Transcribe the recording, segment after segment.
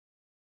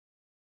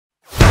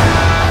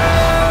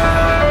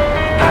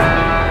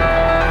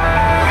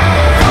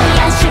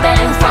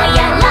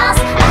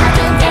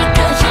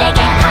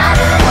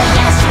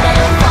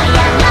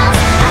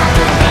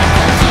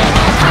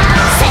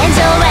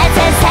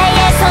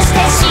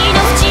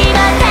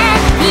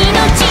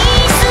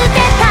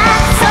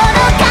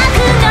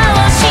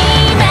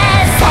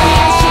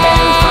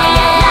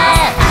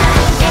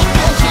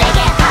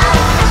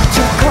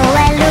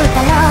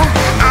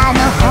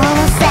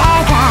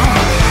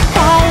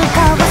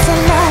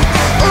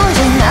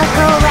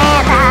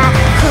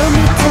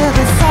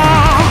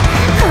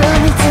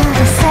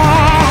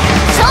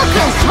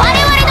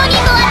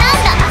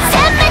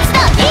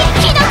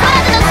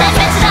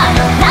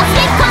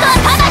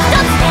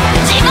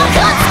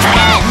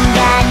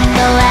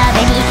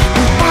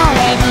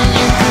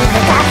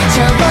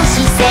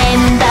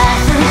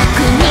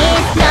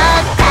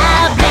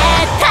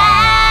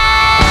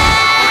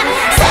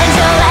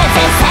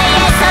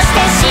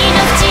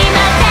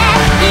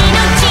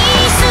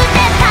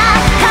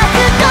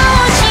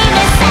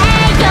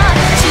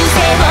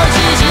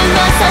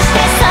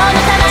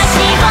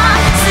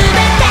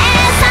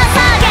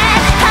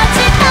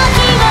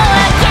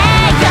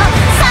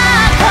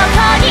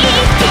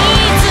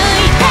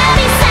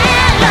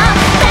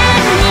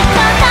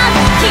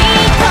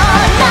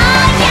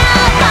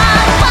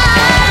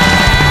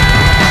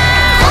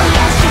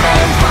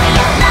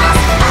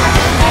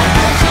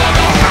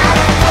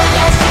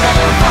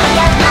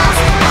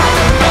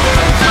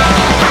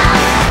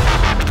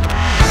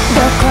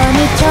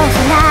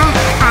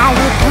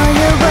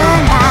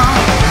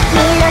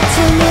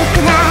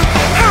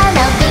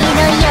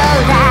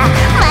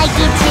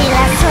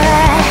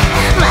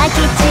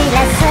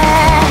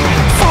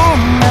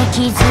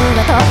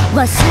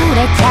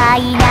ちゃい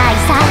ない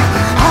さ。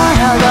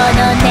炎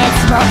の熱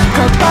も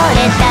こぼ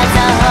れた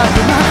臓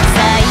具も最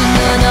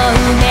後の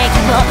うめき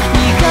も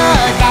濁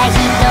った瞳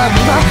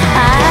も、あ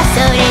あそ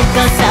れ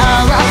こそ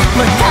を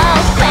求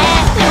め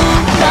る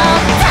の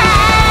だ。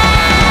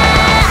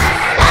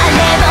あれ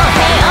も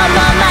へを飲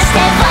まして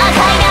バカ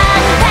にな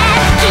って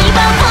牙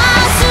を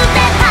捨て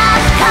た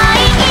飼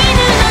い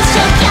犬の所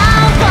業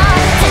を、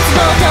絶望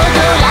とド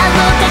ラ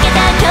をかけた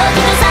狂気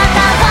の沙汰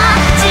は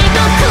地獄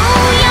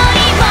よ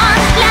りも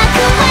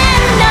楽園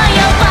の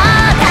よう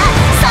だ。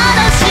そ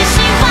の獅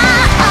子は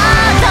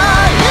踊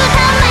る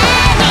ため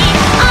に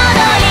踊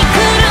り狂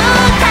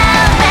うた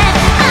め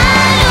あ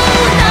る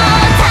の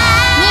だ。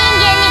人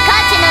間に価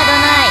値など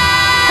ない。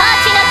価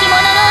値なき者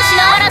同士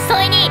の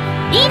争いに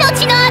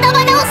命のあだ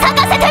花を咲か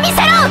せてみ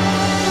せろ。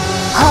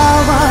法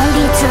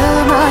律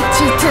も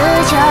秩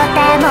序で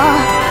も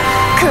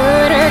狂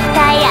った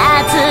や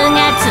つが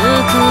作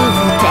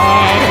って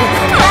る。